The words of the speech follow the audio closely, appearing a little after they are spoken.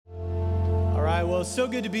right, well, it's so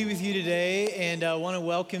good to be with you today, and I want to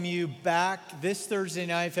welcome you back this Thursday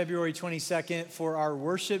night, February 22nd, for our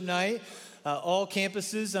worship night. All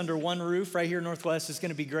campuses under one roof right here in Northwest is going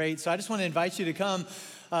to be great. So I just want to invite you to come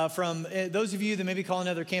from those of you that maybe call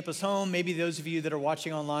another campus home, maybe those of you that are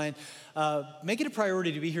watching online. Make it a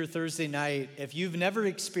priority to be here Thursday night. If you've never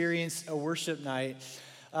experienced a worship night,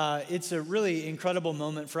 it's a really incredible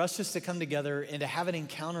moment for us just to come together and to have an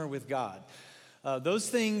encounter with God. Those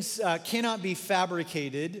things cannot be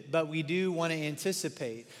fabricated, but we do want to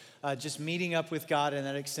anticipate just meeting up with God in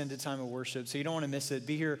that extended time of worship. So you don't want to miss it.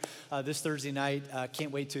 Be here this Thursday night.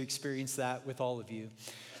 Can't wait to experience that with all of you.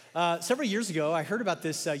 Several years ago, I heard about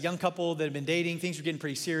this young couple that had been dating. Things were getting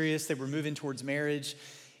pretty serious. They were moving towards marriage.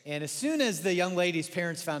 And as soon as the young lady's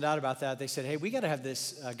parents found out about that, they said, hey, we got to have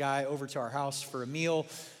this guy over to our house for a meal.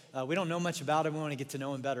 We don't know much about him. We want to get to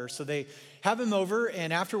know him better. So they have him over,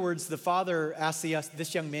 and afterwards, the father asked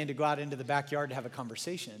this young man to go out into the backyard to have a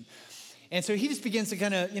conversation. And so he just begins to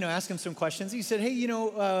kind of, ask him some questions. He said,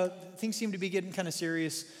 hey, things seem to be getting kind of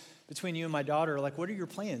serious between you and my daughter. Like, what are your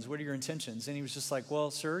plans? What are your intentions? And he was just like, well,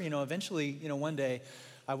 sir, eventually, one day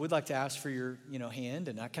I would like to ask for your, hand,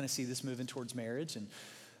 and I kind of see this moving towards marriage. And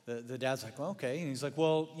the dad's like, well, okay. And he's like,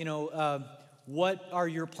 well, what are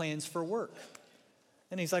your plans for work?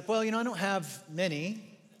 And he's like, well, I don't have many,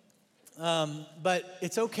 but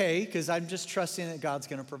it's okay because I'm just trusting that God's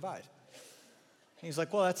going to provide. And he's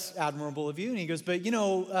like, well, that's admirable of you. And he goes, but,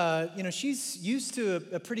 she's used to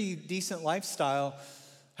a pretty decent lifestyle.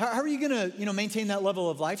 How are you going to, maintain that level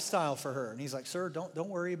of lifestyle for her? And he's like, sir, don't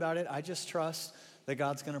worry about it. I just trust that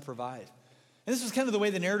God's going to provide. And this was kind of the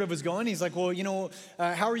way the narrative was going. He's like, well,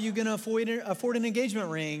 how are you going to afford an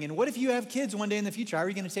engagement ring? And what if you have kids one day in the future? How are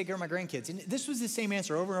you going to take care of my grandkids? And this was the same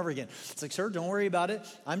answer over and over again. It's like, sir, don't worry about it.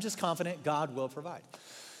 I'm just confident God will provide.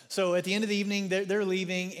 So at the end of the evening, they're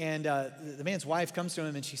leaving, and the man's wife comes to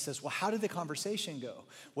him, and she says, well, how did the conversation go?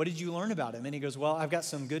 What did you learn about him? And he goes, well, I've got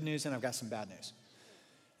some good news, and I've got some bad news.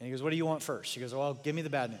 And he goes, what do you want first? She goes, well, give me the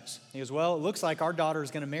bad news. He goes, well, it looks like our daughter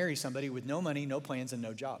is going to marry somebody with no money, no plans, and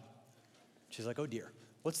no job. She's like, oh dear,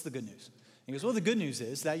 what's the good news? He goes, well, the good news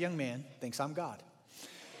is that young man thinks I'm God.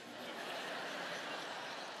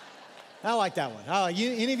 I like that one.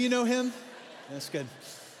 Any of you know him? That's good.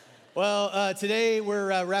 Well, today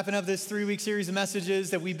we're wrapping up this 3-week series of messages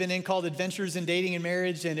that we've been in called Adventures in Dating and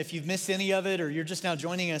Marriage. And if you've missed any of it or you're just now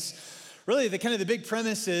joining us, really the big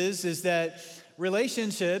premise is that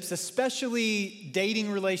relationships, especially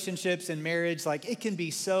dating relationships and marriage, it can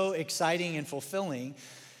be so exciting and fulfilling.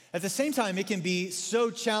 At the same time, it can be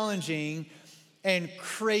so challenging and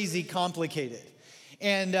crazy complicated.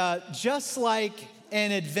 And just like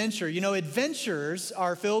an adventure, adventures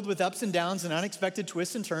are filled with ups and downs and unexpected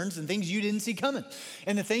twists and turns and things you didn't see coming.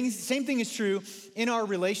 And same thing is true in our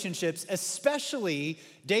relationships, especially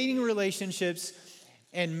dating relationships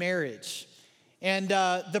and marriage. And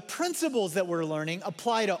the principles that we're learning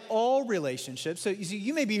apply to all relationships. So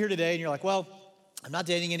you may be here today and you're like, well, I'm not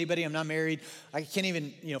dating anybody. I'm not married. I can't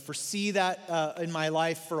even, foresee that in my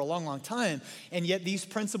life for a long, long time. And yet these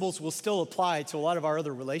principles will still apply to a lot of our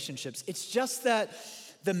other relationships. It's just that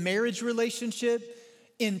the marriage relationship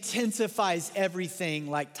intensifies everything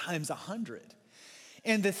like times 100.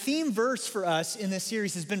 And the theme verse for us in this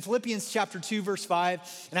series has been Philippians chapter 2, verse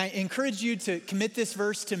 5. And I encourage you to commit this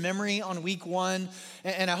verse to memory on week 1.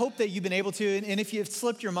 And I hope that you've been able to. And if you've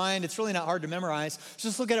slipped your mind, it's really not hard to memorize.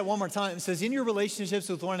 Just look at it one more time. It says, in your relationships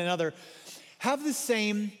with one another, have the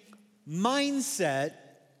same mindset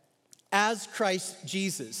as Christ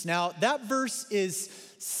Jesus. Now, that verse is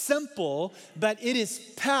simple, but it is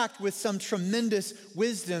packed with some tremendous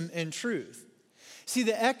wisdom and truth. See,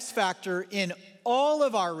 the X factor in all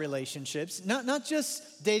of our relationships, not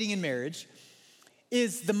just dating and marriage,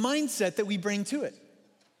 is the mindset that we bring to it.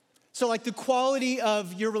 So the quality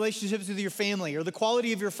of your relationships with your family or the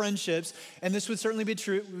quality of your friendships, and this would certainly be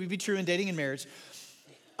true in dating and marriage,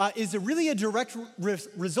 is really a direct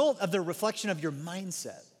result of the reflection of your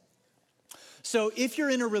mindset. So if you're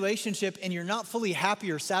in a relationship and you're not fully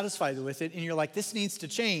happy or satisfied with it, and you're like, this needs to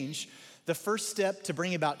change, the first step to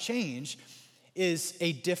bring about change is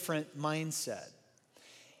a different mindset.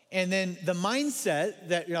 And then the mindset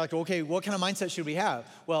that you're like, okay, what kind of mindset should we have?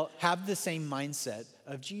 Well, have the same mindset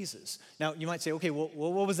of Jesus. Now, you might say, okay, well,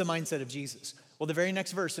 what was the mindset of Jesus? Well, the very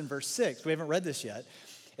next verse in verse 6, we haven't read this yet.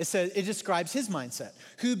 It describes his mindset,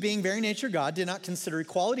 who being very nature God did not consider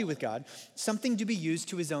equality with God something to be used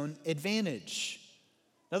to his own advantage.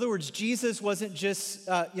 In other words, Jesus wasn't just,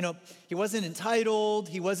 he wasn't entitled.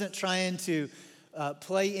 He wasn't trying to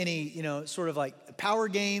play any, sort of power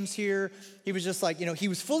games here. He was just he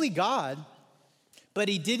was fully God, But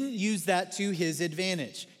he didn't use that to his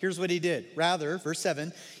advantage. Here's what he did. Rather, verse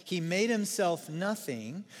 7, he made himself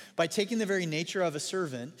nothing by taking the very nature of a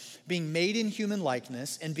servant, being made in human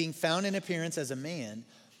likeness, and being found in appearance as a man.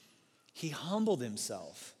 He humbled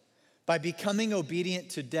himself by becoming obedient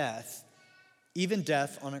to death, even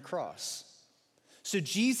death on a cross. So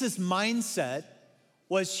Jesus' mindset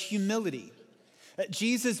was humility.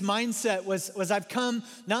 Jesus' mindset was I've come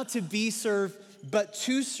not to be served, but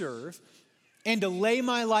to serve, and to lay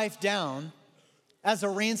my life down as a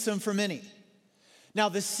ransom for many. Now,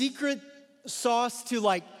 the secret sauce to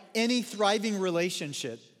like any thriving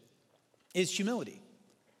relationship is humility.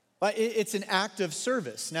 It's an act of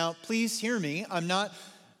service. Now, please hear me. I'm not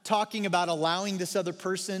talking about allowing this other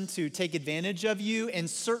person to take advantage of you, and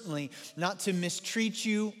certainly not to mistreat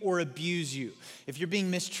you or abuse you. If you're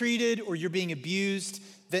being mistreated or you're being abused,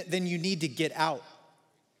 then you need to get out.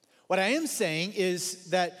 What I am saying is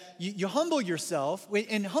that you humble yourself,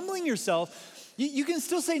 and humbling yourself, you can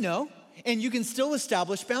still say no, and you can still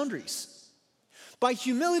establish boundaries. By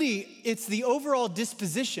humility, it's the overall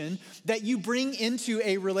disposition that you bring into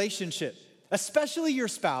a relationship, especially your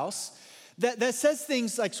spouse, that says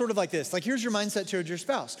things like sort of like this, like here's your mindset towards your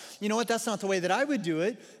spouse. You know what, that's not the way that I would do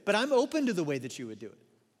it, but I'm open to the way that you would do it.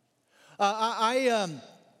 I'm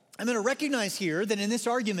going to recognize here that in this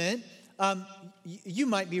argument, you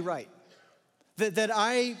might be right. That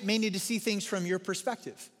I may need to see things from your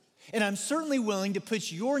perspective. And I'm certainly willing to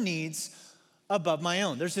put your needs above my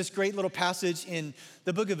own. There's this great little passage in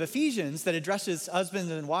the book of Ephesians that addresses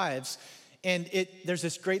husbands and wives. And there's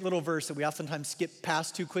this great little verse that we oftentimes skip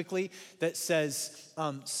past too quickly that says,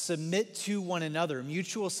 submit to one another,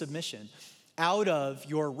 mutual submission, out of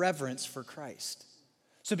your reverence for Christ.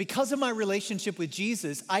 So because of my relationship with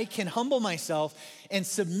Jesus, I can humble myself and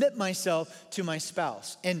submit myself to my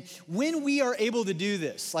spouse. And when we are able to do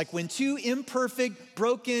this, like when two imperfect,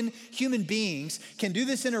 broken human beings can do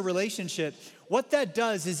this in a relationship, what that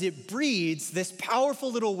does is it breeds this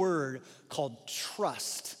powerful little word called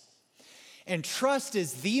trust. And trust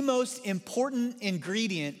is the most important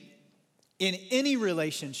ingredient in any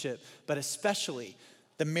relationship, but especially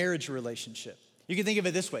the marriage relationship. You can think of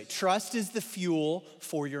it this way. Trust is the fuel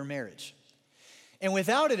for your marriage. And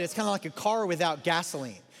without it, it's kind of like a car without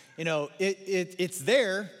gasoline. You know, it's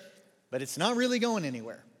there, but it's not really going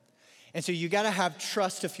anywhere. And so you got to have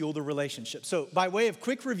trust to fuel the relationship. So by way of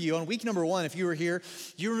quick review, on week number 1, if you were here,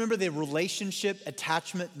 do you remember the relationship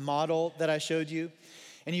attachment model that I showed you?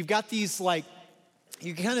 And you've got these like,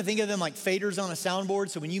 you can kind of think of them like faders on a soundboard.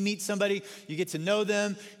 So when you meet somebody, you get to know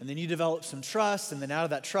them, and then you develop some trust, and then out of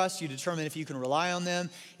that trust, you determine if you can rely on them,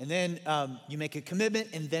 and then you make a commitment,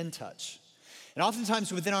 and then touch. And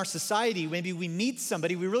oftentimes within our society, maybe we meet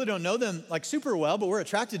somebody, we really don't know them like super well, but we're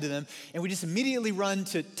attracted to them, and we just immediately run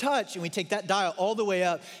to touch, and we take that dial all the way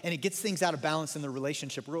up, and it gets things out of balance in the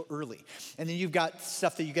relationship real early. And then you've got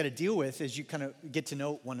stuff that you got to deal with as you kind of get to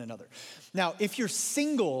know one another. Now, if you're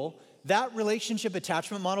single, that relationship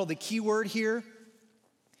attachment model, the key word here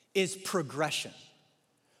is progression.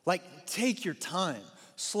 Like, take your time.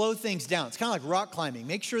 Slow things down. It's kind of like rock climbing.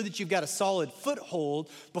 Make sure that you've got a solid foothold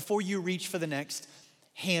before you reach for the next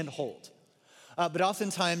handhold. But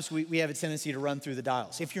oftentimes, we have a tendency to run through the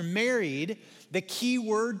dials. If you're married, the key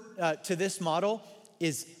word to this model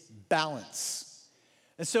is balance.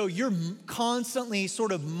 And so you're constantly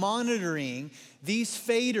sort of monitoring these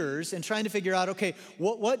faders and trying to figure out, okay,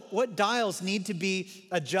 what dials need to be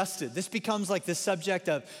adjusted? This becomes like the subject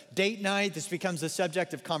of date night. This becomes the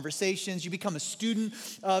subject of conversations. You become a student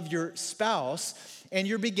of your spouse, and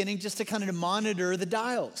you're beginning just to kind of monitor the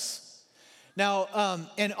dials. Now,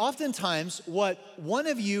 and oftentimes what one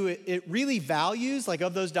of you, it really values, like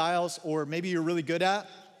of those dials, or maybe you're really good at,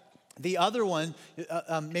 the other one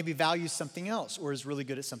maybe values something else or is really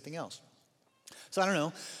good at something else. So I don't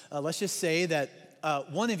know, let's just say that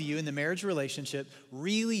one of you in the marriage relationship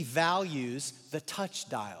really values the touch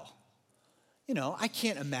dial. You know, I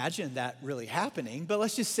can't imagine that really happening, but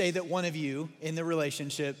let's just say that one of you in the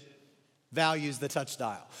relationship values the touch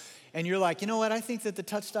dial. And you're like, you know what, I think that the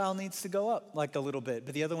touch dial needs to go up like a little bit,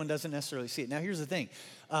 but the other one doesn't necessarily see it. Now here's the thing,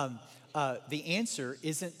 the answer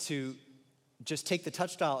isn't to just take the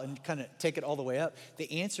touch dial and kind of take it all the way up.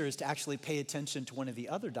 The answer is to actually pay attention to one of the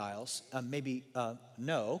other dials, maybe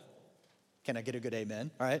no. Can I get a good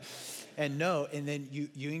amen? All right. And no, and then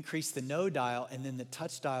you increase the no dial, and then the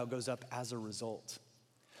touch dial goes up as a result.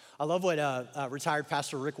 I love what retired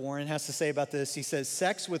pastor Rick Warren has to say about this. He says,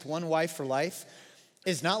 sex with one wife for life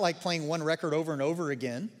is not like playing one record over and over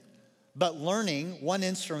again, but learning one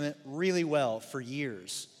instrument really well for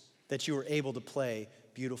years that you were able to play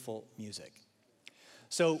beautiful music.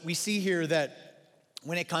 So we see here that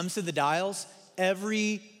when it comes to the dials, I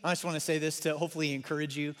just want to say this to hopefully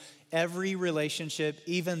encourage you, every relationship,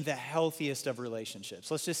 even the healthiest of relationships.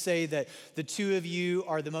 Let's just say that the two of you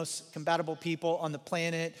are the most compatible people on the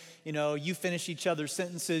planet. You know, you finish each other's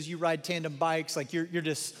sentences, you ride tandem bikes, like you're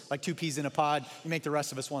just like two peas in a pod. You make the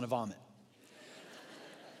rest of us want to vomit.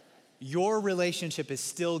 Your relationship is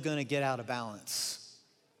still going to get out of balance.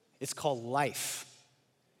 It's called life.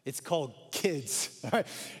 It's called kids. Right?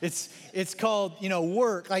 It's called,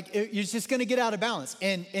 work. Like it's just going to get out of balance.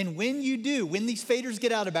 And when you do, when these faders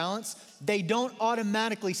get out of balance, they don't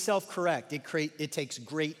automatically self-correct. It takes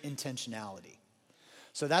great intentionality.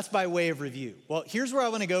 So that's by way of review. Well, here's where I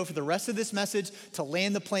want to go for the rest of this message to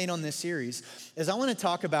land the plane on this series, is I want to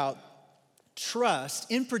talk about trust.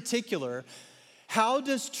 In particular, how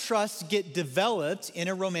does trust get developed in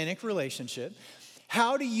a romantic relationship?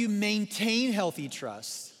 How do you maintain healthy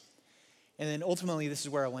trust? And then ultimately, this is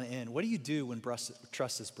where I want to end. What do you do when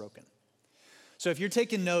trust is broken? So if you're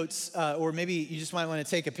taking notes, or maybe you just might want to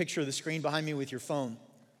take a picture of the screen behind me with your phone,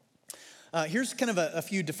 here's kind of a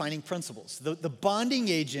few defining principles. The bonding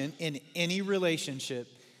agent in any relationship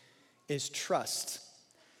is trust.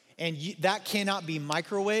 And that cannot be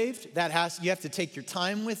microwaved. You have to take your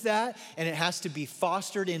time with that, and it has to be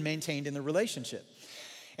fostered and maintained in the relationship.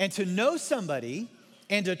 And to know somebody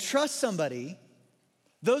and to trust somebody,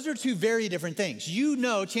 those are two very different things.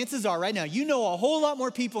 Chances are right now, you know a whole lot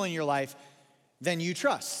more people in your life than you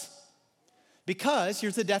trust. Because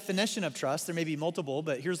here's the definition of trust. There may be multiple,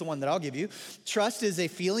 but here's the one that I'll give you. Trust is a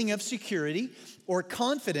feeling of security or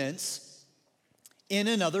confidence in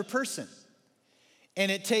another person.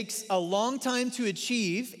 And it takes a long time to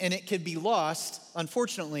achieve, and it could be lost,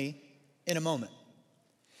 unfortunately, in a moment.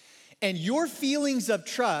 And your feelings of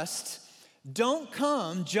trust don't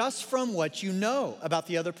come just from what you know about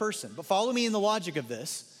the other person. But follow me in the logic of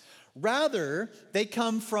this. Rather, they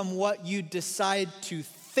come from what you decide to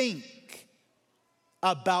think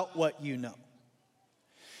about what you know.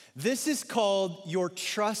 This is called your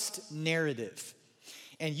trust narrative.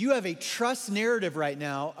 And you have a trust narrative right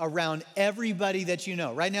now around everybody that you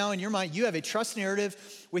know. Right now in your mind, you have a trust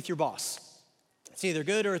narrative with your boss. It's either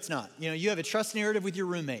good or it's not. You have a trust narrative with your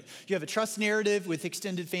roommate. You have a trust narrative with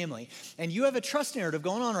extended family. And you have a trust narrative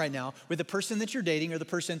going on right now with the person that you're dating or the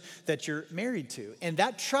person that you're married to. And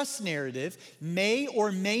that trust narrative may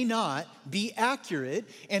or may not be accurate.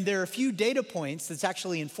 And there are a few data points that's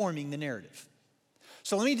actually informing the narrative.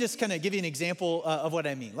 So let me just kind of give you an example of what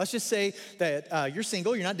I mean. Let's just say that you're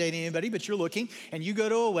single, you're not dating anybody, but you're looking, and you go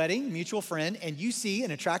to a wedding, mutual friend, and you see an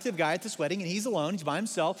attractive guy at this wedding, and he's alone, he's by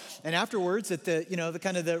himself, and afterwards at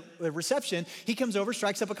the reception, he comes over,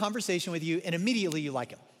 strikes up a conversation with you, and immediately you like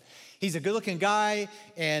him. He's a good-looking guy,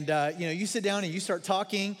 and you sit down and you start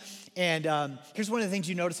talking, and here's one of the things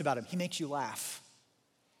you notice about him. He makes you laugh.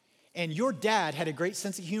 And your dad had a great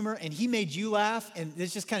sense of humor, and he made you laugh, and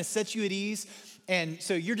this just kind of sets you at ease. And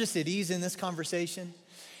so you're just at ease in this conversation.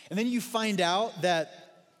 And then you find out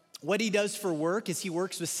that what he does for work is he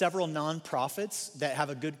works with several nonprofits that have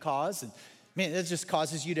a good cause. And man, that just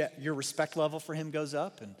causes your respect level for him goes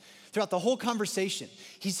up. And throughout the whole conversation,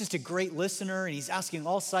 he's just a great listener, and he's asking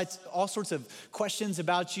all sorts of questions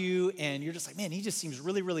about you. And you're just like, man, he just seems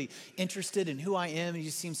really, really interested in who I am. And he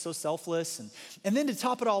just seems so selfless. And then to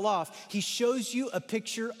top it all off, he shows you a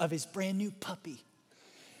picture of his brand new puppy.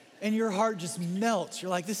 And your heart just melts.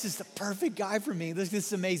 You're like, this is the perfect guy for me. This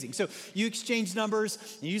is amazing. So you exchange numbers,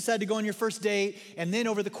 and you decide to go on your first date, and then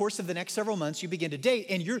over the course of the next several months, you begin to date,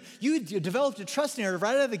 and you developed a trust narrative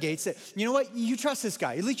right out of the gates that, you know what, you trust this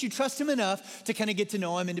guy. At least you trust him enough to kind of get to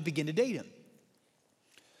know him and to begin to date him.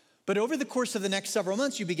 But over the course of the next several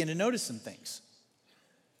months, you begin to notice some things.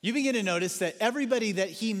 You begin to notice that everybody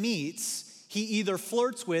that he meets, he either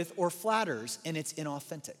flirts with or flatters, and it's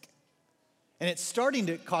inauthentic. And it's starting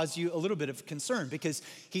to cause you a little bit of concern because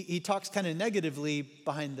he talks kind of negatively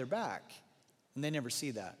behind their back, and they never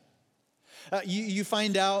see that. You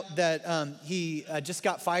find out that he just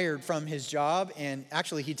got fired from his job, and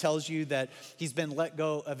actually he tells you that he's been let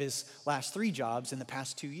go of his last 3 jobs in the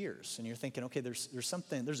past 2 years. And you're thinking, okay, there's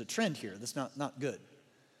a trend here that's not good.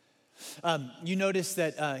 You notice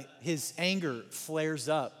that his anger flares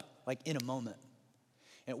up like in a moment.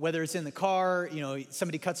 And whether it's in the car,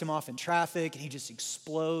 somebody cuts him off in traffic and he just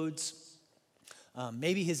explodes.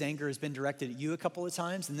 Maybe his anger has been directed at you a couple of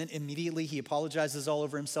times, and then immediately he apologizes all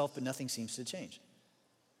over himself, but nothing seems to change.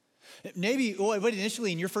 Maybe what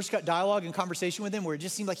initially in your first dialogue and conversation with him, where it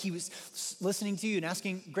just seemed like he was listening to you and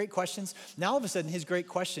asking great questions, now all of a sudden his great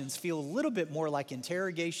questions feel a little bit more like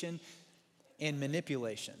interrogation and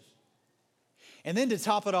manipulation. And then to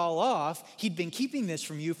top it all off, he'd been keeping this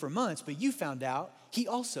from you for months, but you found out he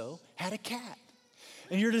also had a cat.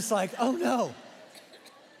 And you're just like, oh no,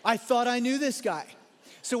 I thought I knew this guy.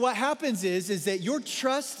 So what happens is that your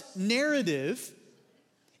trust narrative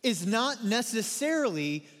is not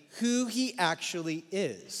necessarily who he actually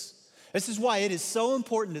is. This is why it is so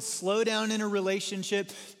important to slow down in a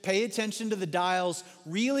relationship, pay attention to the dials,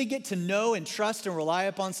 really get to know and trust and rely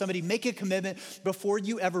upon somebody, make a commitment before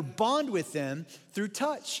you ever bond with them through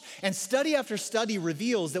touch. And study after study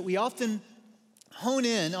reveals that we often hone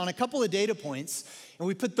in on a couple of data points and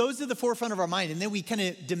we put those at the forefront of our mind, and then we kind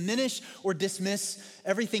of diminish or dismiss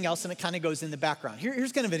everything else, and it kind of goes in the background.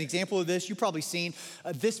 Here's kind of an example of this. You've probably seen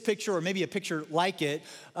this picture or maybe a picture like it,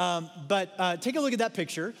 but take a look at that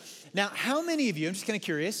picture. Now, how many of you, I'm just kind of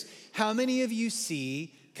curious, how many of you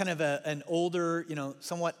see kind of an older,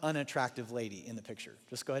 somewhat unattractive lady in the picture?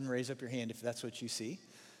 Just go ahead and raise up your hand if that's what you see.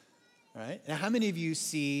 All right. Now, how many of you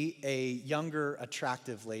see a younger,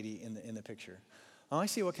 attractive lady in the picture? Oh, I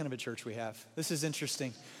see what kind of a church we have. This is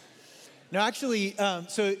interesting. Now, actually,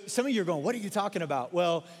 so some of you are going, what are you talking about?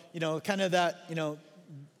 Well, kind of that,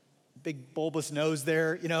 big bulbous nose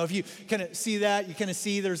there. If you kind of see that, you kind of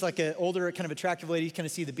see there's like an older kind of attractive lady. You kind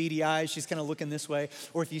of see the beady eyes. She's kind of looking this way.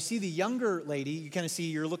 Or if you see the younger lady, you kind of see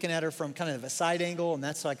you're looking at her from kind of a side angle, and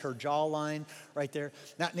that's like her jawline right there.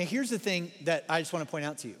 Now here's the thing that I just want to point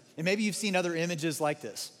out to you. And maybe you've seen other images like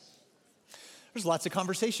this. There's lots of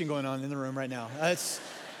conversation going on in the room right now. It's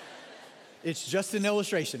just an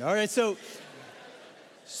illustration. All right, so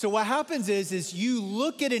what happens is you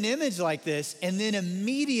look at an image like this, and then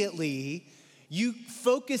immediately you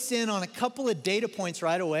focus in on a couple of data points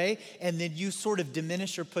right away, and then you sort of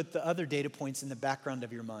diminish or put the other data points in the background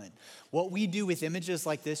of your mind. What we do with images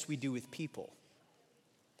like this, we do with people,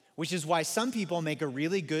 which is why some people make a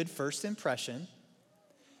really good first impression,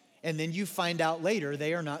 and then you find out later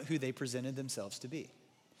they are not who they presented themselves to be.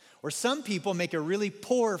 Or some people make a really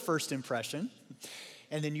poor first impression,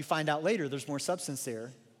 and then you find out later there's more substance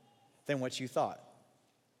there than what you thought.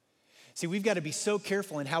 See, we've got to be so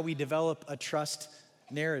careful in how we develop a trust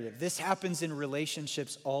narrative. This happens in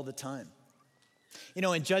relationships all the time.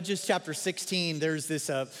 In Judges chapter 16, there's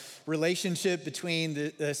this relationship between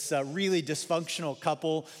this really dysfunctional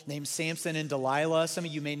couple named Samson and Delilah. Some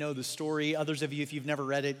of you may know the story. Others of you, if you've never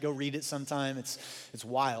read it, go read it sometime. It's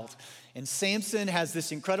wild. And Samson has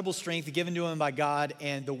this incredible strength given to him by God,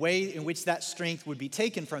 and the way in which that strength would be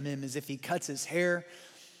taken from him is if he cuts his hair.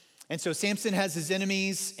 And so Samson has his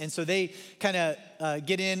enemies, and so they kind of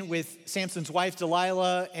get in with Samson's wife,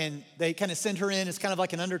 Delilah, and they kind of send her in as kind of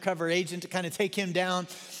like an undercover agent to kind of take him down.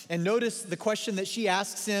 And notice the question that she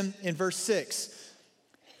asks him in verse 6.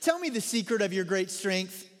 Tell me the secret of your great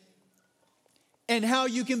strength and how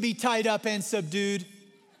you can be tied up and subdued.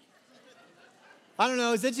 I don't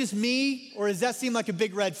know, is that just me, or does that seem like a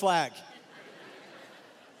big red flag?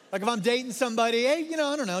 Like if I'm dating somebody, hey,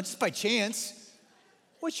 I don't know, just by chance.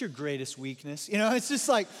 What's your greatest weakness? It's just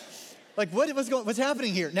like what's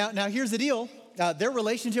happening here? Now here's the deal. Their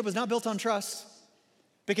relationship was not built on trust.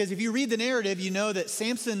 Because if you read the narrative, you know that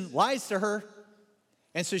Samson lies to her.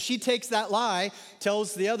 And so she takes that lie,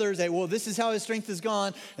 tells the others that, well, this is how his strength is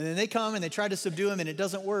gone. And then they come and they try to subdue him, and it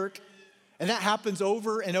doesn't work. And that happens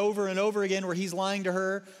over and over and over again, where he's lying to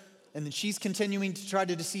her. And then she's continuing to try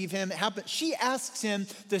to deceive him. She asks him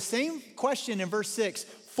the same question in verse 6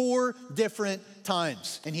 4 different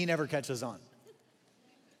times, and he never catches on.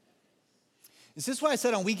 This is why I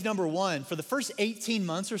said on week number 1, for the first 18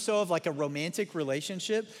 months or so of like a romantic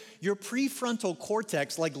relationship, your prefrontal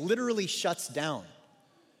cortex like literally shuts down.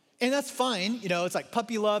 And that's fine. It's like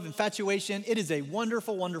puppy love, infatuation. It is a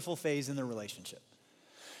wonderful, wonderful phase in the relationship.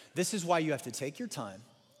 This is why you have to take your time.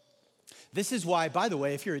 This is why, by the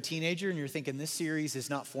way, if you're a teenager and you're thinking this series is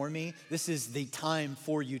not for me, this is the time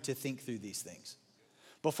for you to think through these things.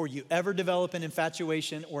 Before you ever develop an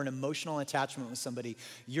infatuation or an emotional attachment with somebody,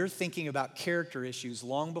 you're thinking about character issues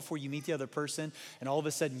long before you meet the other person, and all of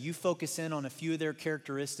a sudden you focus in on a few of their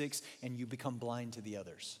characteristics and you become blind to the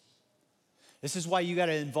others. This is why you got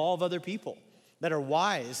to involve other people that are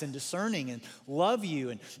wise and discerning and love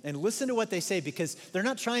you and listen to what they say, because they're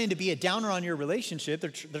not trying to be a downer on your relationship.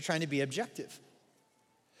 They're trying to be objective.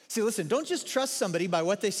 See, listen, don't just trust somebody by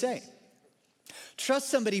what they say. Trust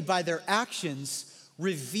somebody by their actions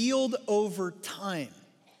revealed over time.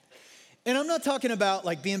 And I'm not talking about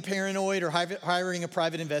like being paranoid or hiring a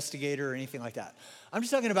private investigator or anything like that. I'm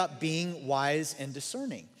just talking about being wise and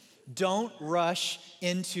discerning. Don't rush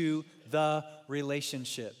into the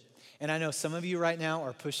relationship. And I know some of you right now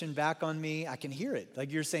are pushing back on me. I can hear it.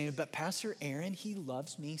 Like you're saying, but Pastor Aaron, he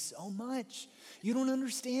loves me so much. You don't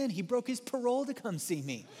understand. He broke his parole to come see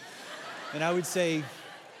me. And I would say,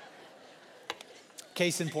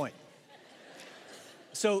 case in point.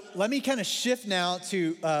 So let me kind of shift now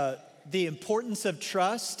to the importance of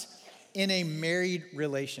trust in a married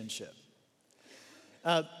relationship.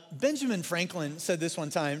 Benjamin Franklin said this one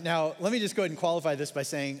time. Now, let me just go ahead and qualify this by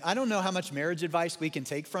saying, I don't know how much marriage advice we can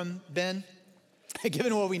take from Ben,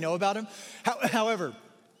 given what we know about him. However,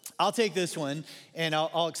 I'll take this one, and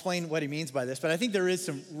I'll explain what he means by this, but I think there is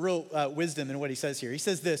some real wisdom in what he says here. He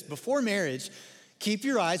says this: before marriage, keep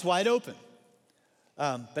your eyes wide open,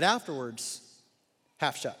 but afterwards,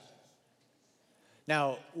 half shut.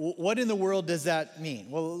 Now, what in the world does that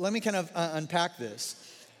mean? Well, let me kind of unpack this.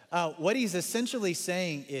 What he's essentially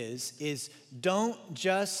saying is don't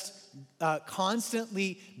just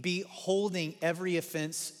constantly be holding every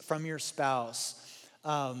offense from your spouse.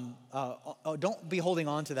 Don't be holding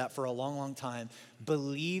on to that for a long, long time.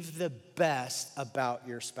 Believe the best about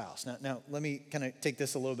your spouse. Now let me kind of take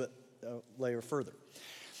this a little bit layer further.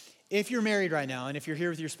 If you're married right now, and if you're here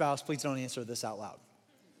with your spouse, please don't answer this out loud.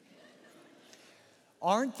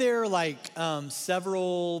 Aren't there like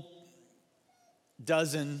several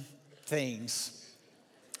dozen things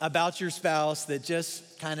about your spouse that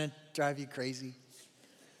just kind of drive you crazy?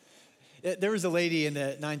 There was a lady in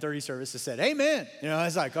the 9:30 service that said, "Amen." I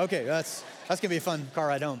was like, okay, that's gonna be a fun car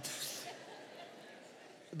ride home.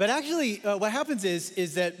 But actually, what happens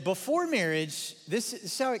is that before marriage, this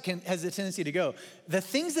is how it has a tendency to go. The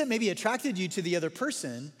things that maybe attracted you to the other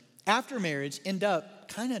person after marriage end up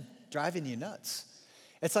kind of driving you nuts.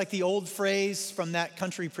 It's like the old phrase from that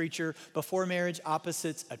country preacher: before marriage,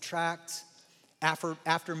 opposites attract.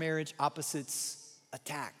 After marriage, opposites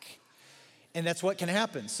attack. And that's what can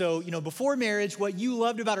happen. So, before marriage, what you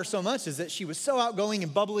loved about her so much is that she was so outgoing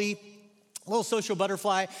and bubbly, a little social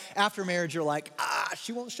butterfly. After marriage, you're like,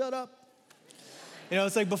 she won't shut up.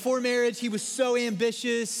 It's like before marriage, he was so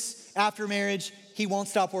ambitious. After marriage, he won't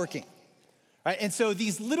stop working. Right? And so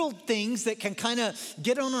these little things that can kind of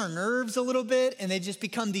get on our nerves a little bit, and they just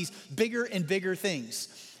become these bigger and bigger things.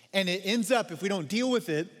 And it ends up, if we don't deal with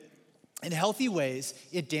it in healthy ways,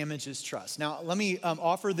 it damages trust. Now, let me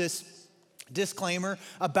offer this disclaimer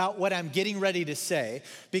about what I'm getting ready to say,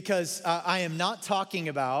 because I am not talking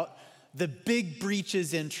about the big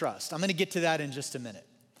breaches in trust. I'm going to get to that in just a minute.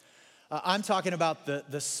 I'm talking about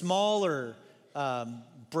the smaller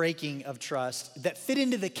breaking of trust that fit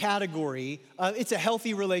into the category of it's a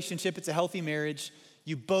healthy relationship, it's a healthy marriage.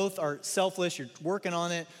 You both are selfless, you're working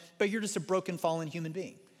on it, but you're just a broken, fallen human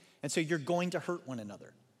being. And so you're going to hurt one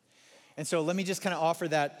another. And so let me just kind of offer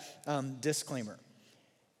that disclaimer.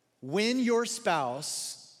 When your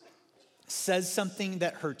spouse says something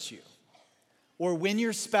that hurts you, or when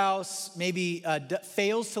your spouse maybe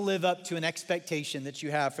fails to live up to an expectation that you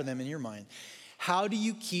have for them in your mind, how do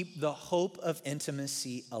you keep the hope of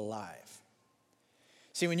intimacy alive?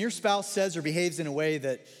 See, when your spouse says or behaves in a way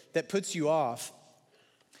that puts you off,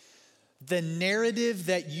 the narrative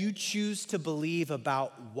that you choose to believe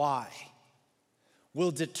about why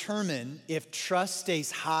will determine if trust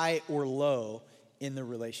stays high or low in the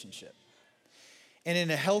relationship. And in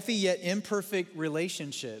a healthy yet imperfect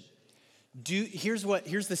relationship, here's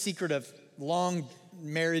the secret of long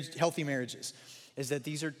marriage, healthy marriages, is that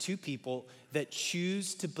these are two people that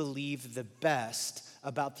choose to believe the best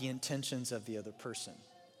about the intentions of the other person.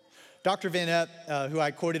 Dr. Van Epp, who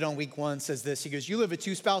I quoted on week 1, says this. He goes, you live with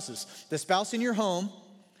two spouses, the spouse in your home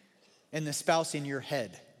and the spouse in your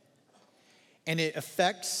head. And it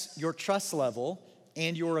affects your trust level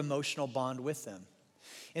and your emotional bond with them.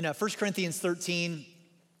 In 1 Corinthians 13,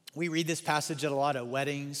 we read this passage at a lot of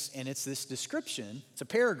weddings, and it's this description, it's a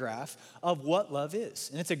paragraph of what love is.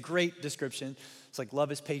 And it's a great description. It's like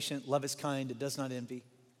love is patient, love is kind, it does not envy.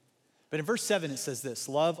 But in verse 7, it says this: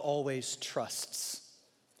 love always trusts.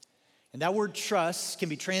 And that word trust can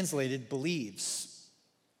be translated believes.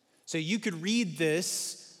 So you could read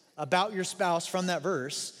this about your spouse from that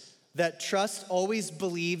verse, that trust always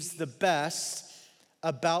believes the best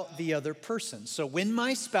about the other person. So when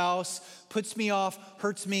my spouse puts me off,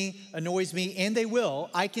 hurts me, annoys me, and they will,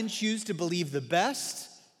 I can choose to believe the best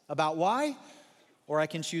about why, or I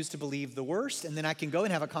can choose to believe the worst, and then I can go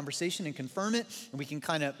and have a conversation and confirm it, and we can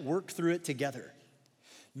kind of work through it together.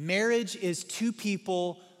 Marriage is two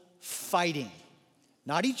people fighting,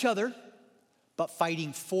 not each other, but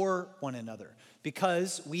fighting for one another,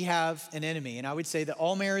 because we have an enemy. And I would say that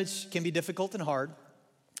all marriage can be difficult and hard.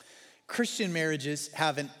 Christian marriages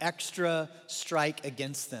have an extra strike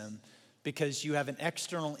against them because you have an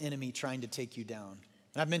external enemy trying to take you down.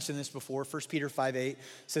 And I've mentioned this before. 1 Peter 5:8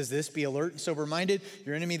 says this, be alert and sober-minded.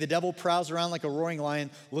 Your enemy, the devil, prowls around like a roaring lion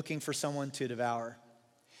looking for someone to devour.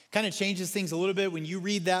 Kind of changes things a little bit when you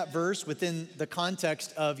read that verse within the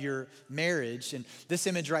context of your marriage. And this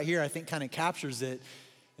image right here, I think, kind of captures it,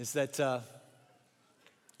 is that,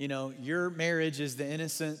 your marriage is the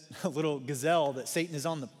innocent little gazelle that Satan is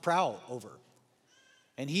on the prowl over.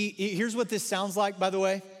 And here's what this sounds like, by the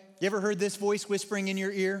way. You ever heard this voice whispering in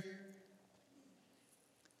your ear?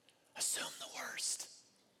 Assume the worst.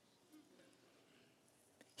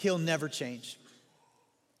 He'll never change.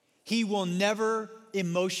 He will never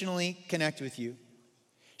emotionally connect with you.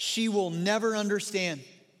 She will never understand.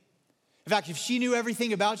 In fact, if she knew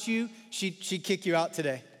everything about you, she'd kick you out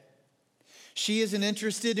today. She isn't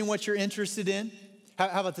interested in what you're interested in.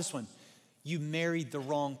 How about this one? You married the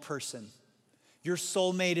wrong person. Your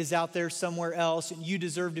soulmate is out there somewhere else, and you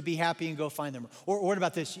deserve to be happy and go find them. Or what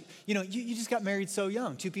about this? You just got married so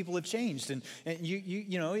young. Two people have changed, and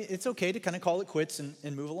it's okay to kind of call it quits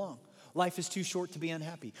and move along. Life is too short to be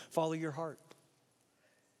unhappy. Follow your heart.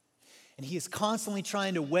 And he is constantly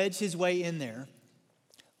trying to wedge his way in there,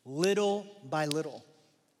 little by little.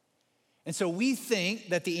 And so we think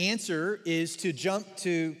that the answer is to jump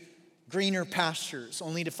to greener pastures,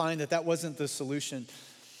 only to find that that wasn't the solution.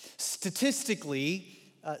 Statistically,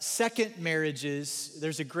 second marriages,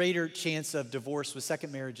 there's a greater chance of divorce with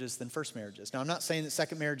second marriages than first marriages. Now, I'm not saying that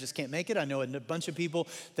second marriages can't make it. I know a bunch of people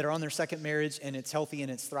that are on their second marriage and it's healthy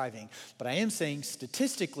and it's thriving. But I am saying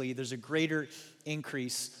statistically, there's a greater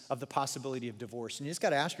increase of the possibility of divorce. And you just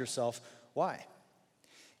got to ask yourself, why?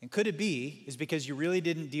 And could it be is because you really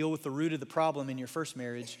didn't deal with the root of the problem in your first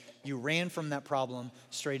marriage. You ran from that problem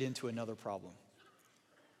straight into another problem.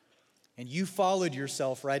 And you followed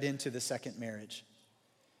yourself right into the second marriage.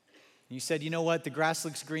 And you said, you know what, the grass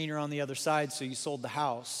looks greener on the other side, so you sold the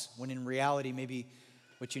house, when in reality, maybe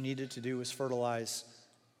what you needed to do was fertilize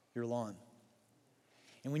your lawn.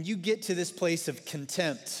 And when you get to this place of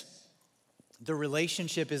contempt, the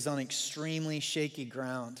relationship is on extremely shaky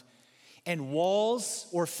ground. And walls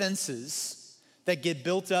or fences that get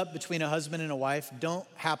built up between a husband and a wife don't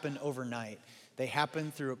happen overnight. They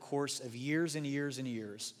happen through a course of years and years and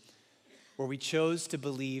years, where we chose to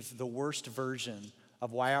believe the worst version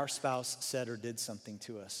of why our spouse said or did something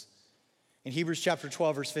to us. In Hebrews chapter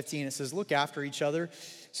 12, verse 15, it says, look after each other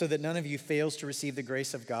so that none of you fails to receive the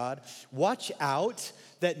grace of God. Watch out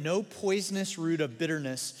that no poisonous root of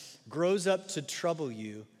bitterness grows up to trouble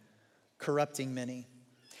you, corrupting many.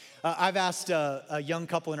 I've asked a young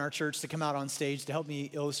couple in our church to come out on stage to help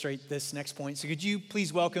me illustrate this next point. So could you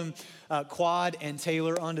please welcome Quad and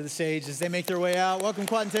Taylor onto the stage as they make their way out. Welcome,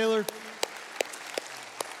 Quad and Taylor.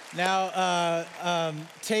 Now,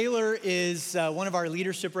 Taylor is one of our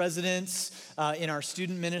leadership residents in our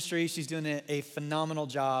student ministry. She's doing a phenomenal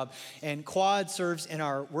job. And Quad serves in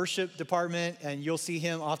our worship department, and you'll see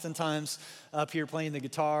him oftentimes up here playing the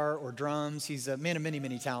guitar or drums. He's a man of many,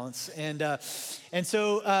 many talents. And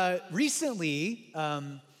so recently,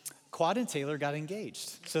 Quad and Taylor got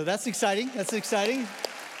engaged. So that's exciting. That's exciting.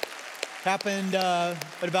 Happened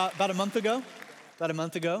about a month ago.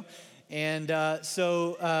 And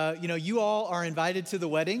so you all are invited to the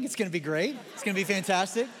wedding. It's going to be great. It's going to be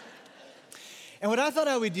fantastic. And what I thought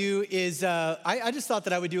I would do is I just thought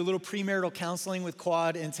that I would do a little premarital counseling with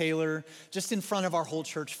Quad and Taylor just in front of our whole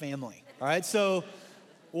church family. All right, so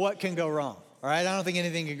what can go wrong? All right, I don't think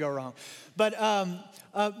anything can go wrong. But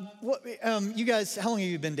you guys, how long have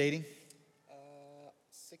you been dating?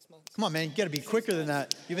 6 months. Come on, man, you got to be quicker than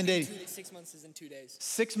that. You've been dating. 6 months is in 2 days.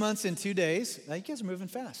 6 months and 2 days. Now, you guys are moving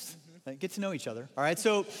fast. Get to know each other. All right,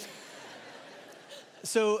 so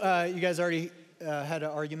you guys already had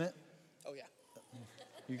an argument? Oh, yeah.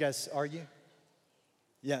 You guys argue?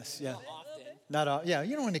 Yes, yeah. Not often. Yeah,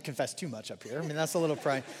 you don't want to confess too much up here. I mean, that's a little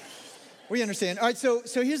pride. We understand. All right, so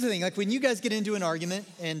here's the thing. Like when you guys get into an argument,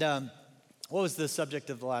 and what was the subject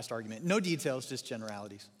of the last argument? No details, just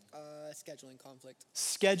generalities. Scheduling conflict.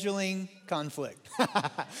 Scheduling conflict.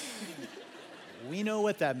 We know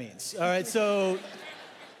what that means. All right, so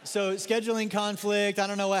scheduling conflict, I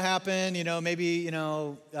don't know what happened, maybe,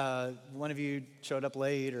 one of you showed up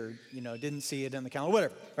late or, didn't see it on the calendar,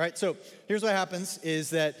 whatever. All right, so here's what happens is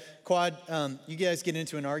that Quad, you guys get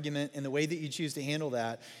into an argument, and the way that you choose to handle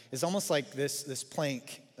that is almost like this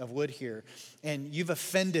plank of wood here, and you've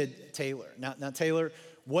offended Taylor. Now Taylor,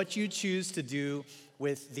 what you choose to do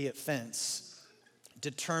with the offense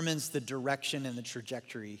determines the direction and the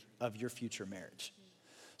trajectory of your future marriage.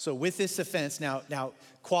 So with this offense, now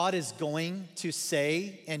Quad is going to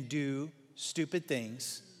say and do stupid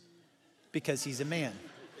things because he's a man.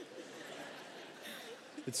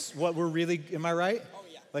 It's what we're really, am I right? Oh,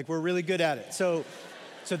 Like we're really good at it. So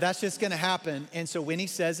that's just gonna happen. And so when he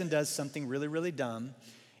says and does something really, really dumb,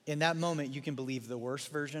 in that moment, you can believe the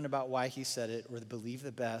worst version about why he said it or believe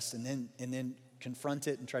the best and then confront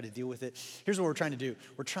it and try to deal with it. Here's what we're trying to do.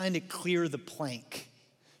 We're trying to clear the plank.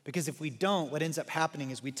 Because if we don't, what ends up happening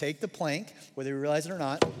is we take the plank, whether we realize it or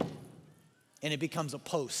not, and it becomes a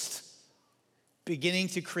post, beginning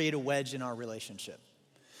to create a wedge in our relationship.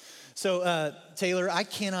 So Taylor, I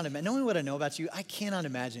cannot imagine, knowing what I know about you, I cannot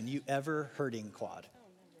imagine you ever hurting Quad.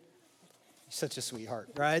 You're such a sweetheart,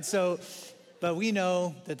 right? But we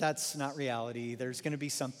know that that's not reality. There's gonna be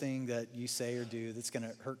something that you say or do that's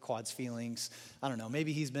gonna hurt Quad's feelings. I don't know,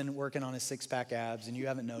 maybe he's been working on his six-pack abs and you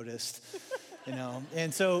haven't noticed, you know?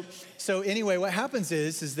 And so anyway, what happens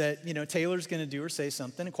is that, you know, Taylor's gonna do or say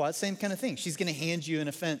something, and Quad, same kind of thing. She's gonna hand you an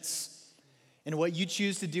offense. And what you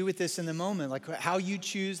choose to do with this in the moment, like how you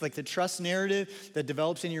choose, like the trust narrative that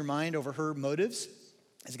develops in your mind over her motives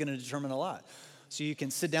is gonna determine a lot. So you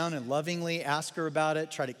can sit down and lovingly ask her about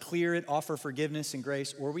it, try to clear it, offer forgiveness and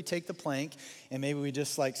grace, or we take the plank and maybe we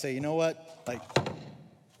just like say, you know what, like,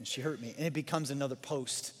 she hurt me. And it becomes another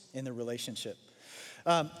post in the relationship.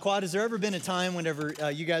 Quad, has there ever been a time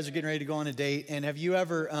whenever you guys are getting ready to go on a date, and have you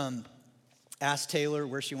ever asked Taylor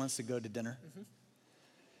where she wants to go to dinner? Mm-hmm.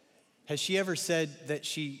 Has she ever said that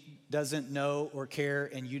she doesn't know or care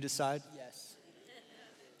and you decide? Yes.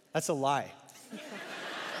 That's a lie.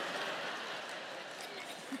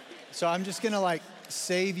 So I'm just gonna like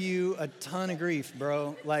save you a ton of grief,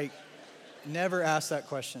 bro. Like, never ask that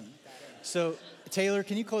question. So Taylor,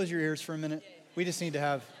 can you close your ears for a minute? We just need to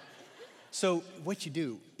have, so what you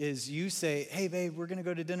do is you say, hey babe, we're gonna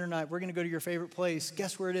go to dinner night. We're gonna go to your favorite place.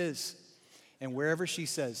 Guess where it is? And wherever she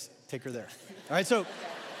says, take her there. All right, so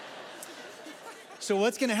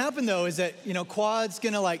what's gonna happen though is that, you know, Quad's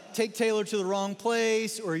gonna like take Taylor to the wrong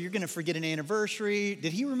place, or you're gonna forget an anniversary.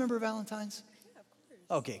 Did he remember Valentine's?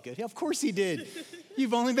 Okay, good. Of course he did.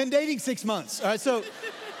 You've only been dating 6 months. All right, so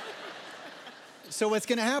what's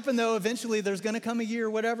gonna happen though, eventually there's gonna come a year or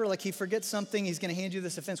whatever, like he forgets something, he's gonna hand you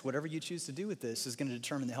this offense. Whatever you choose to do with this is gonna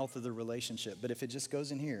determine the health of the relationship. But if it just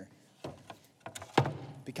goes in here,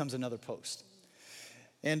 it becomes another post.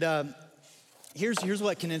 And here's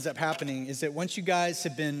what can end up happening is that once you guys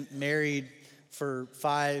have been married for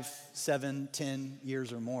 5, 7, 10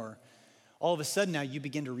 years or more, all of a sudden now you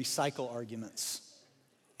begin to recycle arguments.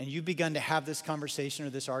 And you've begun to have this conversation or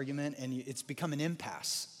this argument, and it's become an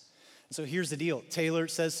impasse. So here's the deal. Taylor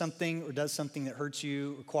says something or does something that hurts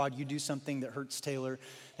you, or Quad, you do something that hurts Taylor.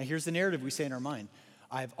 And here's the narrative we say in our mind.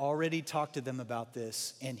 I've already talked to them about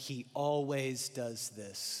this, and he always does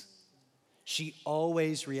this. She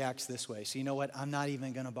always reacts this way. So you know what? I'm not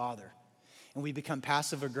even gonna bother. And we become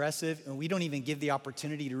passive aggressive, and we don't even give the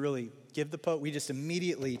opportunity to really give the poke. We just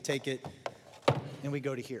immediately take it, and we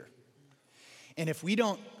go to here. And if we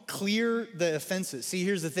don't clear the offenses, see,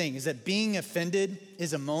 here's the thing, is that being offended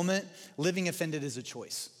is a moment, living offended is a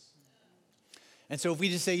choice. And so if we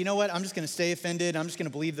just say, you know what, I'm just gonna stay offended, I'm just gonna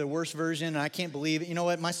believe the worst version, and I can't believe it, you know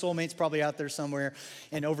what, my soulmate's probably out there somewhere,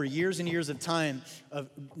 and over years and years of time of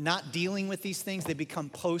not dealing with these things, they become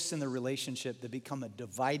posts in the relationship, they become a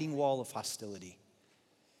dividing wall of hostility.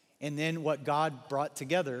 And then what God brought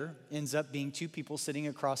together ends up being two people sitting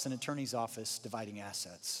across an attorney's office dividing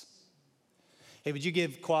assets. Hey, would you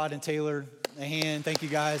give Quad and Taylor a hand? Thank you,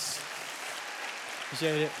 guys.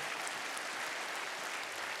 Appreciate it.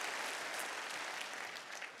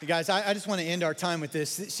 Hey guys, I just want to end our time with this.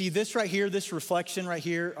 See, this right here, this reflection right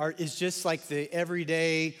here is just like the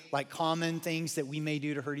everyday, like common things that we may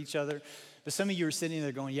do to hurt each other. But some of you are sitting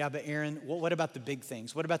there going, yeah, but Aaron, what about the big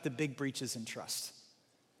things? What about the big breaches in trust?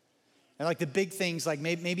 And like the big things, like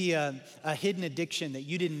maybe a hidden addiction that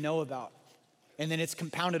you didn't know about, and then it's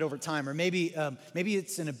compounded over time. Or maybe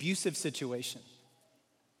it's an abusive situation.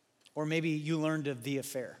 Or maybe you learned of the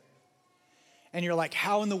affair. And you're like,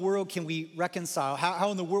 how in the world can we reconcile? How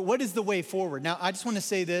in the world, what is the way forward? Now, I just want to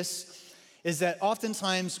say this, is that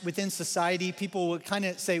oftentimes within society, people will kind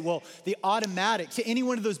of say, well, the automatic to any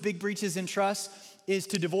one of those big breaches in trust is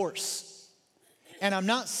to divorce. And I'm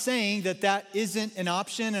not saying that that isn't an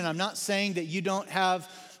option, and I'm not saying that you don't have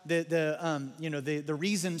the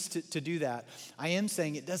reasons to do that. I am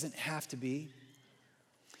saying it doesn't have to be.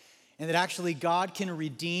 And that actually God can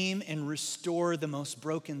redeem and restore the most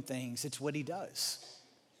broken things. It's what he does.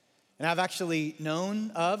 And I've actually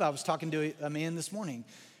I was talking to a man this morning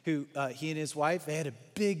who, he and his wife, they had a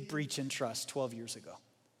big breach in trust 12 years ago.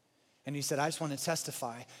 And he said, I just want to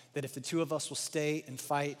testify that if the two of us will stay and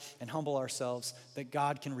fight and humble ourselves, that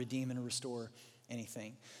God can redeem and restore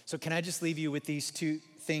anything. So can I just leave you with these two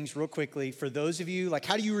things real quickly? For those of you, like,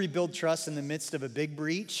 how do you rebuild trust in the midst of a big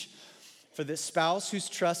breach? For the spouse whose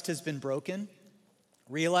trust has been broken,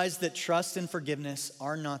 realize that trust and forgiveness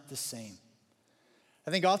are not the same.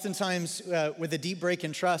 I think oftentimes with a deep break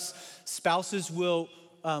in trust, spouses will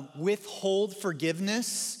withhold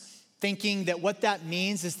forgiveness, thinking that what that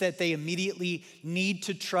means is that they immediately need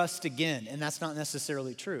to trust again, and that's not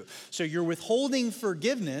necessarily true. So you're withholding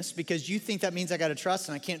forgiveness because you think that means I gotta trust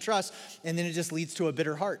and I can't trust, and then it just leads to a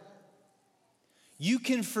bitter heart. You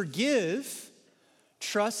can forgive,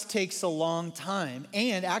 trust takes a long time,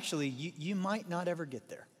 and actually you might not ever get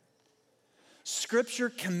there. Scripture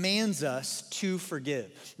commands us to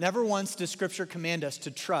forgive. Never once does Scripture command us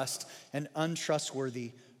to trust an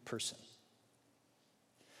untrustworthy person.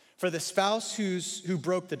 For the spouse who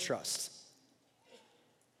broke the trust,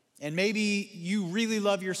 and maybe you really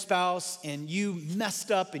love your spouse and you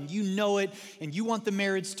messed up and you know it and you want the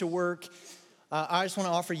marriage to work, I just want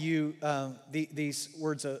to offer you these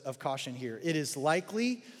words of caution here. It is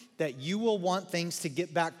likely that you will want things to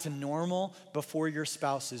get back to normal before your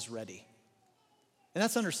spouse is ready. And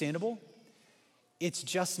that's understandable. It's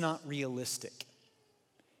just not realistic.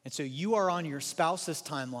 And so you are on your spouse's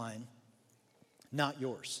timeline, not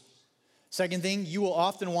yours. Second thing, you will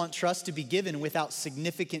often want trust to be given without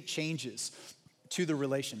significant changes to the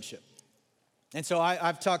relationship. And so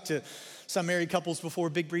I've talked to some married couples before,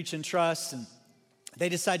 big breach in trust, and they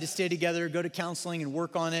decide to stay together, go to counseling and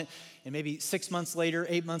work on it. And maybe 6 months later,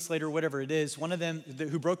 8 months later, whatever it is, one of them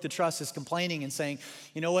who broke the trust is complaining and saying,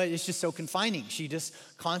 you know what, it's just so confining. She just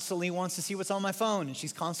constantly wants to see what's on my phone, and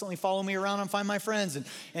she's constantly following me around and Find My Friends.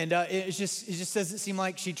 And it just doesn't seem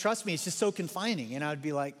like she trusts me. It's just so confining. And I would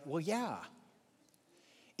be like, well, yeah.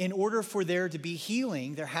 In order for there to be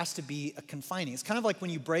healing, there has to be a confining. It's kind of like when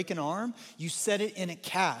you break an arm, you set it in a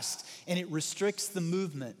cast and it restricts the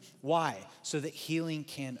movement. Why? So that healing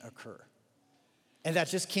can occur. And that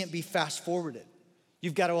just can't be fast forwarded.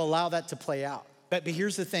 You've got to allow that to play out. But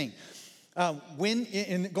here's the thing.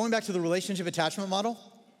 Going back to the relationship attachment model,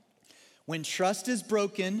 when trust is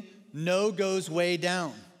broken, no goes way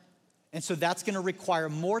down. And so that's gonna require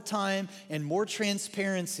more time and more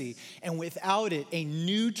transparency. And without it, a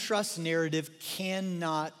new trust narrative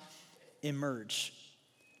cannot emerge.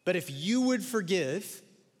 But if you would forgive,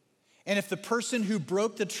 and if the person who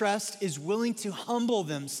broke the trust is willing to humble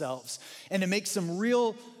themselves and to make some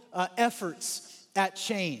real efforts at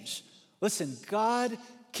change, listen, God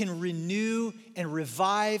can renew and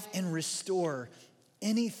revive and restore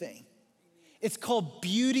anything. It's called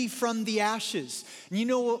beauty from the ashes. And you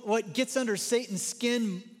know what gets under Satan's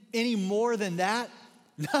skin any more than that?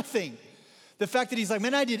 Nothing. The fact that he's like,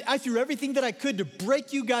 man, I threw everything that I could to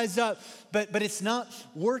break you guys up, but it's not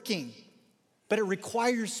working. But it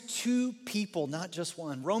requires two people, not just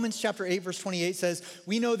one. Romans chapter 8, verse 28 says,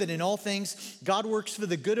 we know that in all things, God works for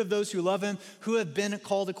the good of those who love him, who have been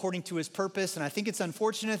called according to his purpose. And I think it's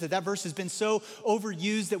unfortunate that verse has been so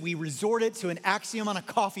overused that we resort it to an axiom on a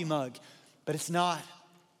coffee mug. But it's not.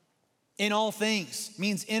 In all things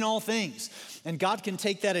means in all things. And God can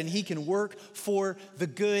take that and he can work for the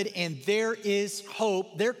good. And there is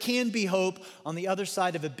hope. There can be hope on the other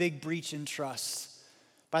side of a big breach in trust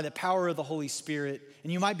by the power of the Holy Spirit.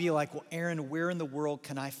 And you might be like, well, Aaron, where in the world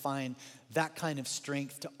can I find that kind of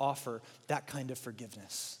strength to offer that kind of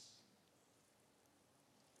forgiveness?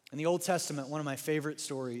 In the Old Testament, one of my favorite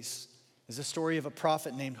stories is a story of a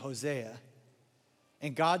prophet named Hosea.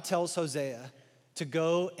 And God tells Hosea to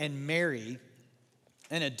go and marry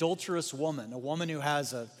an adulterous woman, a woman who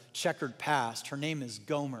has a checkered past. Her name is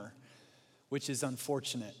Gomer, which is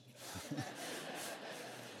unfortunate.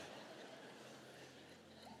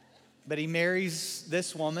 But he marries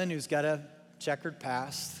this woman who's got a checkered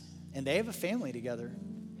past, and they have a family together.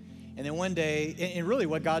 And then one day, and really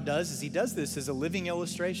what God does is he does this as a living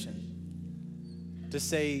illustration to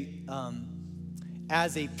say,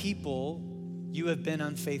 as a people, you have been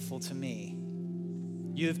unfaithful to me.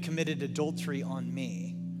 You have committed adultery on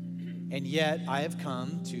me. And yet I have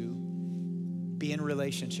come to be in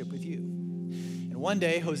relationship with you. And one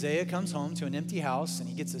day Hosea comes home to an empty house and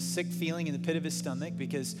he gets a sick feeling in the pit of his stomach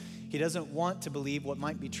because he doesn't want to believe what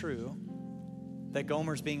might be true, that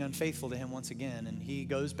Gomer's being unfaithful to him once again. And he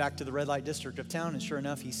goes back to the red light district of town, and sure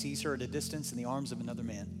enough, he sees her at a distance in the arms of another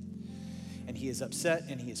man. And he is upset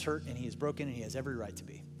and he is hurt and he is broken and he has every right to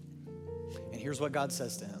be. And here's what God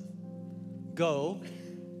says to him. Go,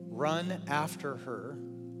 run after her,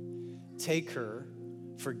 take her,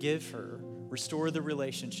 forgive her, restore the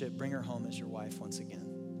relationship, bring her home as your wife once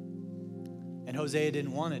again. And Hosea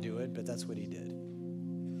didn't want to do it, but that's what he did.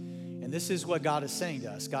 And And this is what God is saying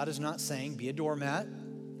to us. God is not saying be a doormat.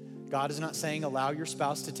 God is not saying allow your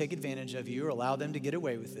spouse to take advantage of you or allow them to get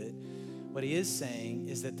away with it. What he is saying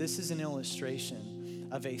is that this is an illustration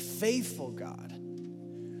of a faithful God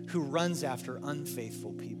who runs after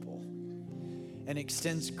unfaithful people and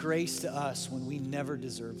extends grace to us when we never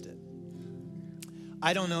deserved it.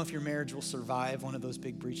 I don't know if your marriage will survive one of those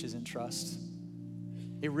big breaches in trust.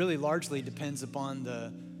 It really largely depends upon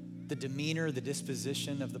the demeanor, the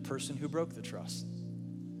disposition of the person who broke the trust.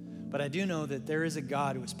 But I do know that there is a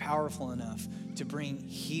God who is powerful enough to bring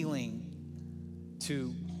healing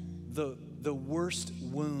to the worst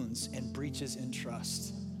wounds and breaches in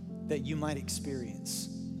trust that you might experience.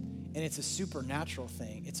 And it's a supernatural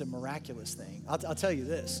thing. It's a miraculous thing. I'll tell you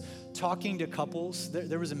this. Talking to couples,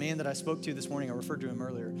 there was a man that I spoke to this morning. I referred to him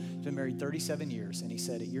earlier. He's been married 37 years. And he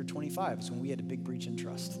said at year 25 is when we had a big breach in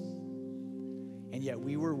trust. And yet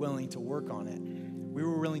we were willing to work on it. We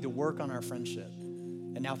were willing to work on our friendship.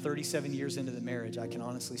 And now 37 years into the marriage, I can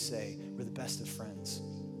honestly say we're the best of friends.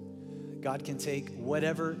 God can take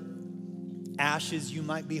whatever ashes you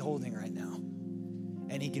might be holding right now,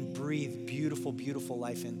 and he can breathe beautiful, beautiful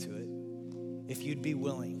life into it if you'd be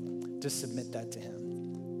willing to submit that to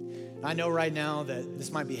him. I know right now that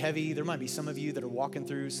this might be heavy. There might be some of you that are walking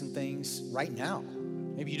through some things right now.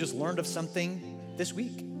 Maybe you just learned of something this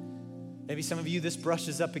week. Maybe some of you, this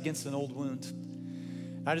brushes up against an old wound.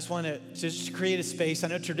 I just want to just create a space. I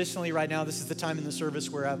know traditionally right now, this is the time in the service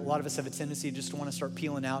where a lot of us have a tendency just to want to start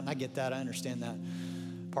peeling out, and I get that. I understand that.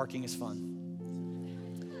 Parking is fun.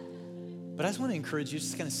 But I just want to encourage you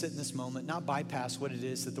just to kind of sit in this moment, not bypass what it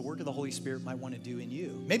is that the work of the Holy Spirit might want to do in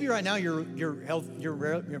you. Maybe right now your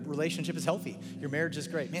relationship is healthy. Your marriage is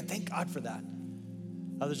great. Man, thank God for that.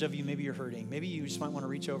 Others of you, maybe you're hurting. Maybe you just might want to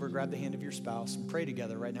reach over, grab the hand of your spouse, and pray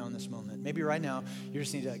together right now in this moment. Maybe right now you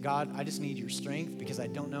just need to, God, I just need your strength because I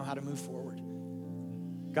don't know how to move forward.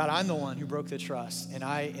 God, I'm the one who broke the trust, and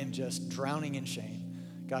I am just drowning in shame.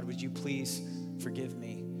 God, would you please forgive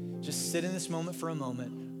me? Just sit in this moment for a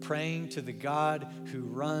moment, praying to the God who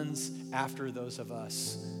runs after those of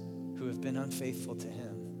us who have been unfaithful to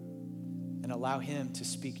him, and allow him to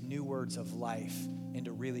speak new words of life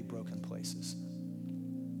into really broken places.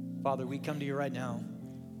 Father, we come to you right now.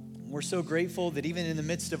 We're so grateful that even in the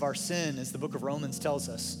midst of our sin, as the book of Romans tells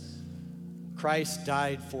us, Christ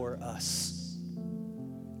died for us.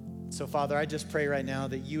 So, Father, I just pray right now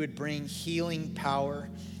that you would bring healing power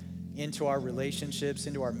into our relationships,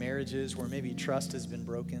 into our marriages where maybe trust has been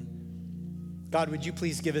broken. God, would you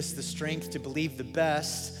please give us the strength to believe the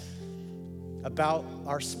best about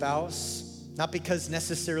our spouse, not because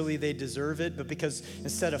necessarily they deserve it, but because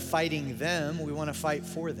instead of fighting them, we want to fight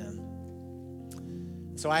for them.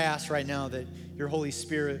 So I ask right now that your Holy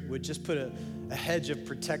Spirit would just put a hedge of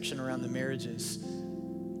protection around the marriages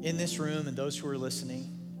in this room and those who are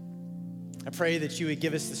listening. I pray that you would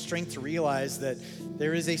give us the strength to realize that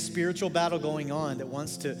there is a spiritual battle going on that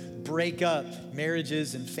wants to break up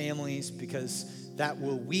marriages and families because that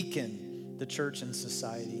will weaken the church and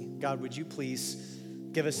society. God, would you please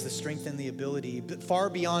give us the strength and the ability, but far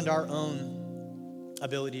beyond our own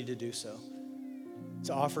ability to do so,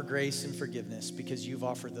 to offer grace and forgiveness because you've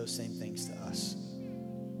offered those same things to us.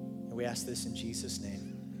 And we ask this in Jesus'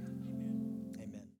 name.